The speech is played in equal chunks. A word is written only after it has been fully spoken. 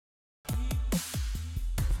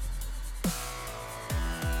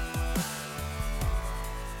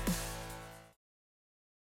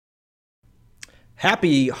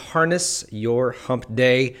Happy Harness Your Hump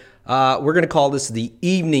Day. We're going to call this the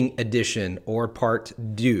evening edition or part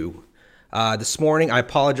due. This morning, I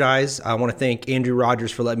apologize. I want to thank Andrew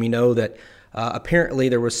Rogers for letting me know that apparently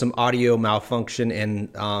there was some audio malfunction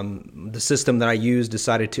and the system that I used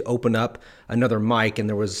decided to open up another mic and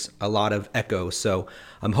there was a lot of echo. So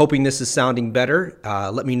I'm hoping this is sounding better.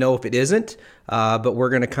 Let me know if it isn't, but we're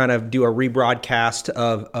going to kind of do a rebroadcast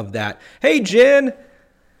of that. Hey, Jen.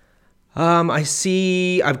 I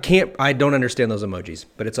don't understand those emojis,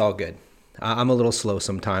 but it's all good. I'm a little slow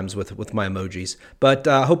sometimes with my emojis, but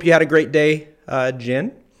I hope you had a great day,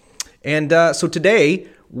 Jen. And so today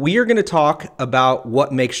we are going to talk about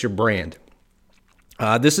what makes your brand.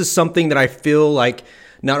 This is something that I feel like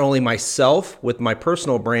not only myself with my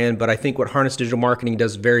personal brand, but I think what Harness Digital Marketing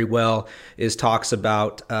does very well is talks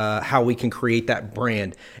about how we can create that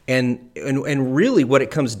brand. And really what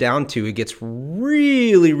it comes down to, it gets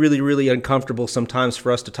really uncomfortable sometimes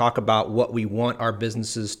for us to talk about what we want our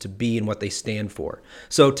businesses to be and what they stand for.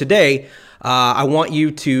 So today, I want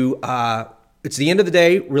you to, it's the end of the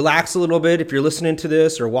day, relax a little bit. If you're listening to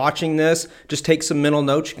this or watching this, just take some mental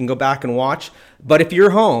notes. You can go back and watch. But if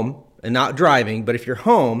you're home, and not driving, but if you're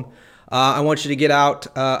home, I want you to get out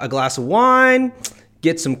a glass of wine,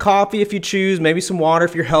 get some coffee if you choose, maybe some water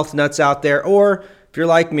if you're health nuts out there, or if you're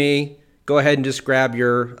like me, go ahead and just grab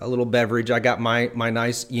your a little beverage. I got my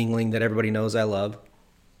nice Yingling that everybody knows I love.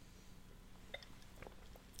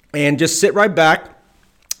 And just sit right back,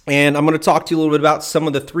 and I'm going to talk to you a little bit about some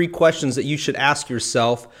of the 3 questions that you should ask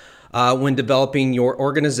yourself when developing your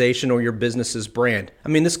organization or your business's brand. I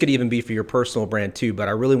mean, this could even be for your personal brand too, but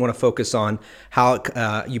I really want to focus on how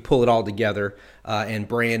you pull it all together and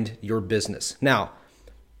brand your business. Now,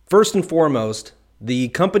 first and foremost, the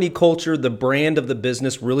company culture, the brand of the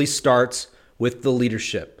business really starts with the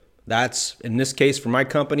leadership. That's, in this case, for my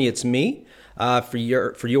company, it's me. For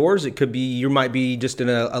yours, it could be you might be just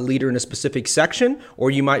a leader in a specific section,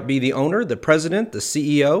 or you might be the owner, the president, the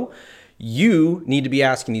CEO. You need to be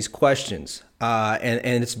asking these questions.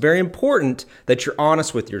 And it's very important that you're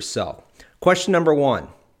honest with yourself. Question number 1,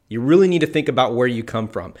 you really need to think about where you come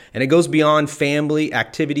from. And it goes beyond family,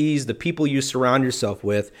 activities, the people you surround yourself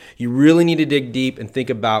with. You really need to dig deep and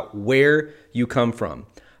think about where you come from.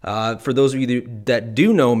 For those of you that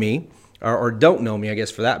do know me, or don't know me, I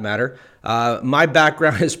guess for that matter, my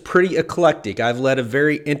background is pretty eclectic. I've led a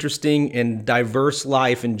very interesting and diverse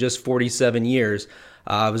life in just 47 years.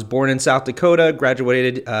 I was born in South Dakota,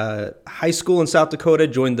 graduated high school in South Dakota,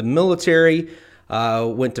 joined the military,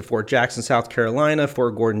 went to Fort Jackson, South Carolina,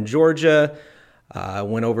 Fort Gordon, Georgia,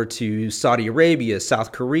 went over to Saudi Arabia,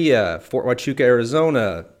 South Korea, Fort Huachuca,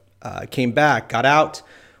 Arizona, came back, got out,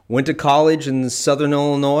 went to college in Southern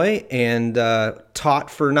Illinois and taught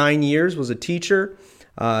for 9 years, was a teacher.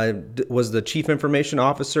 Was the chief information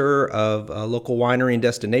officer of a local winery and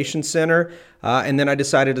destination center. And then I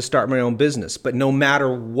decided to start my own business. But no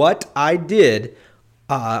matter what I did,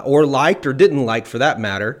 or liked or didn't like for that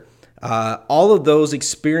matter, all of those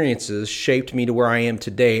experiences shaped me to where I am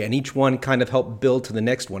today. And each one kind of helped build to the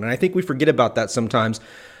next one. And I think we forget about that sometimes.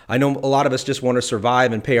 I know a lot of us just want to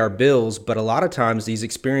survive and pay our bills, but a lot of times these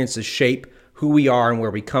experiences shape who we are and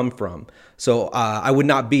where we come from. So I would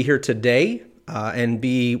not be here today and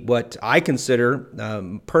be what I consider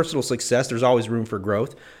personal success. There's always room for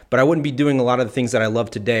growth, but I wouldn't be doing a lot of the things that I love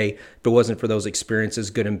today if it wasn't for those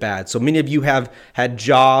experiences, good and bad. So many of you have had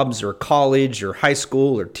jobs or college or high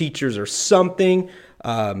school or teachers or something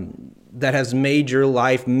that has made your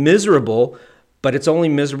life miserable, but it's only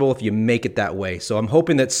miserable if you make it that way. So I'm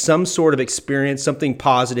hoping that some sort of experience, something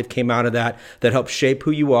positive came out of that helps shape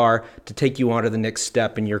who you are to take you on to the next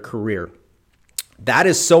step in your career. That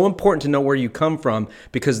is so important to know where you come from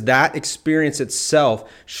because that experience itself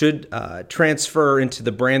should transfer into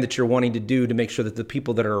the brand that you're wanting to do to make sure that the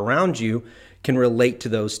people that are around you can relate to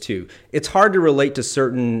those too. It's hard to relate to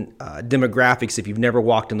certain demographics if you've never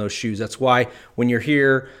walked in those shoes. That's why when you're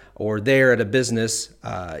here or there at a business,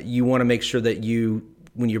 you want to make sure that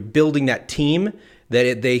when you're building that team,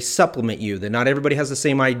 that they supplement you, that not everybody has the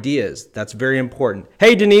same ideas. That's very important.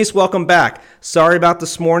 Hey, Denise, welcome back. Sorry about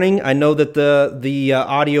this morning. I know that the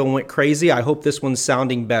audio went crazy. I hope this one's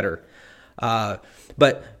sounding better.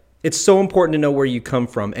 But it's so important to know where you come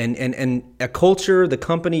from. And a culture, the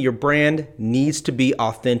company, your brand needs to be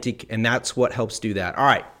authentic, and that's what helps do that. All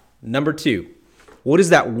right, number 2. What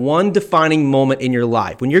is that one defining moment in your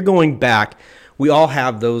life? When you're going back, we all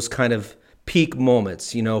have those kind of peak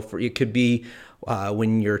moments. It could be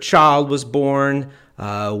when your child was born,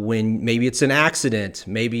 when maybe it's an accident,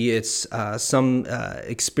 maybe it's some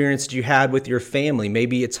experience that you had with your family,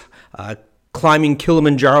 maybe it's climbing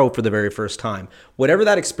Kilimanjaro for the very first time. Whatever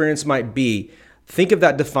that experience might be, think of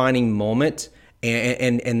that defining moment,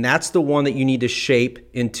 and that's the one that you need to shape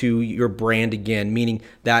into your brand again, meaning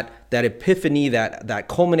that epiphany, that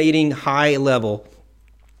culminating high level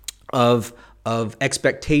of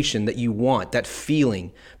expectation that you want, that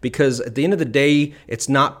feeling. Because at the end of the day, it's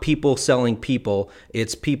not people selling people,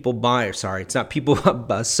 it's people buying. Sorry, it's not people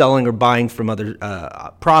selling or buying from other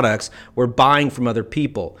products. We're buying from other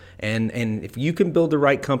people. And if you can build the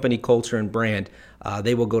right company culture and brand,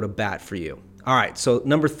 they will go to bat for you. All right, so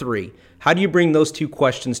number 3, how do you bring those 2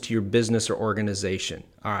 questions to your business or organization?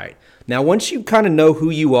 All right, now once you kind of know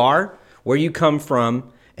who you are, where you come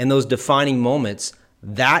from, and those defining moments,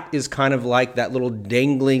 that is kind of like that little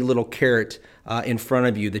dangling little carrot in front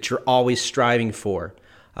of you that you're always striving for.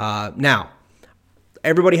 Now,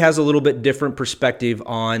 everybody has a little bit different perspective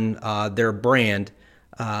on their brand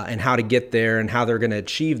and how to get there and how they're going to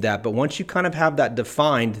achieve that. But once you kind of have that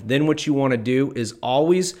defined, then what you want to do is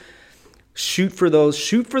always shoot for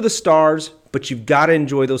the stars, but you've got to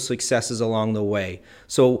enjoy those successes along the way.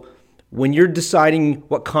 So when you're deciding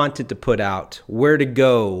what content to put out, where to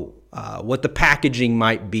go, what the packaging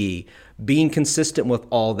might be, being consistent with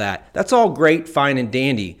all that. That's all great, fine, and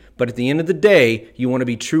dandy. But at the end of the day, you want to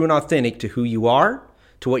be true and authentic to who you are,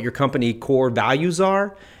 to what your company core values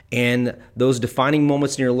are, and those defining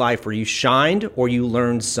moments in your life where you shined or you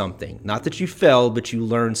learned something. Not that you failed, but you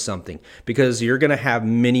learned something, because you're going to have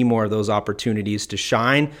many more of those opportunities to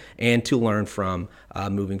shine and to learn from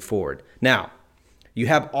moving forward. Now, you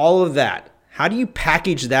have all of that. How do you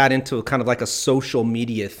package that into a kind of like a social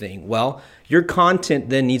media thing? Well, your content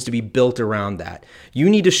then needs to be built around that. You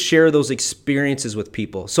need to share those experiences with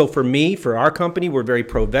people. So for me, for our company, we're very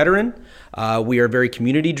pro-veteran. We are very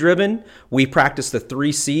community-driven. We practice the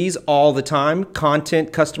 3 C's all the time: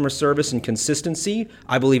 content, customer service, and consistency.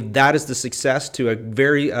 I believe that is the success to a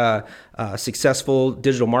very successful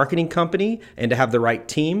digital marketing company, and to have the right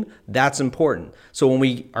team, that's important. So when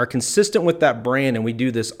we are consistent with that brand and we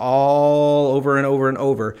do this all over and over and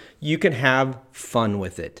over, you can have fun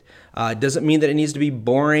with it. It doesn't mean that it needs to be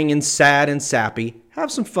boring and sad and sappy. Have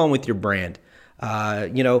some fun with your brand.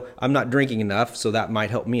 I'm not drinking enough, so that might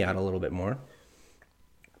help me out a little bit more.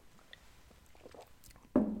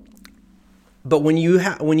 But when you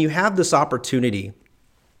have this opportunity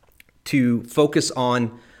to focus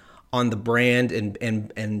on the brand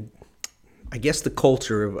and I guess the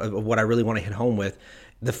culture of what I really want to hit home with,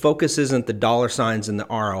 the focus isn't the dollar signs and the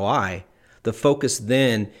ROI. The focus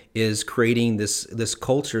then is creating this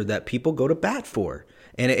culture that people go to bat for.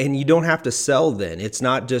 And you don't have to sell then. It's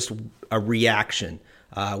not just a reaction.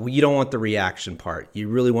 You don't want the reaction part. You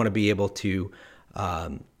really want to be able to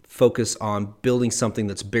focus on building something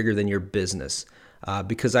that's bigger than your business.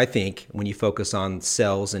 Because I think when you focus on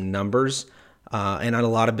sales and numbers, and a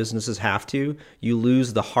lot of businesses have to, you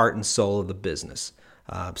lose the heart and soul of the business.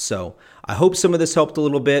 So I hope some of this helped a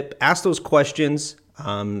little bit. Ask those questions.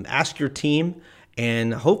 Ask your team,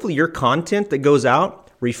 and hopefully your content that goes out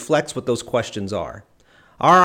reflects what those questions are.